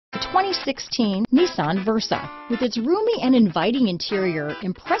2016 Nissan Versa. With its roomy and inviting interior,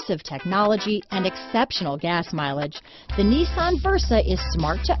 impressive technology, and exceptional gas mileage, the Nissan Versa is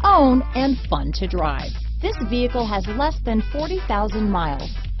smart to own and fun to drive. This vehicle has less than 40,000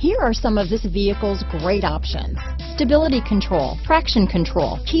 miles. Here are some of this vehicle's great options: stability control, traction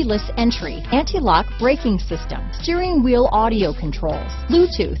control, keyless entry, anti-lock braking system, steering wheel audio controls,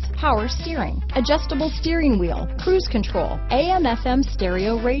 Bluetooth, power steering, adjustable steering wheel, cruise control, AM/FM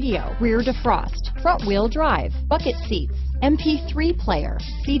stereo radio, rear defrost, front wheel drive, bucket seats, MP3 player,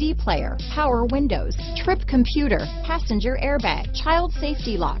 CD player, power windows, trip computer, passenger airbag, child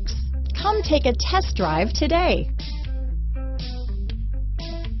safety locks. Come take a test drive today.